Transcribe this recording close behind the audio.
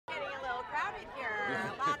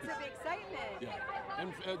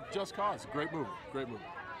And Just Cause, great movie, great movie.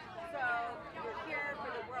 So you're here for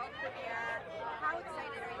the world premiere. How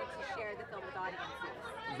excited are you to share the film with audiences?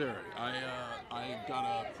 Very. I got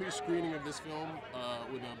a pre-screening of this film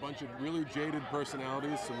with a bunch of really jaded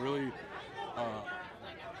personalities, some really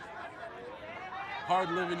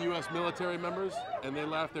hard-living U.S. military members, and they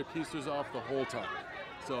laughed their keisters off the whole time.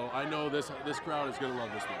 So I know this crowd is going to love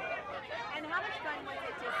this one. And how much fun was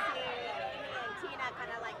it to see Amy and Tina kind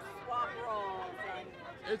of like swap roles?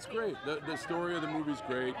 And it's great. The story of the movie's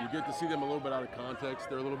great. You get to see them a little bit out of context.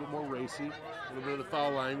 They're a little bit more racy, a little bit of the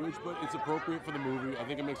foul language, but it's appropriate for the movie. I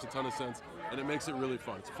think it makes a ton of sense, and it makes it really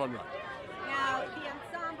fun. It's a fun ride. Now, the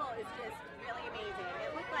ensemble is just really amazing.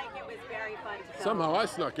 It looked like it was very fun to film. Somehow I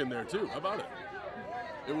snuck in there too. How about it?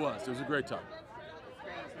 It was a great time. It's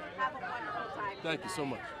great. Have a wonderful time. Thank you so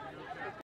much.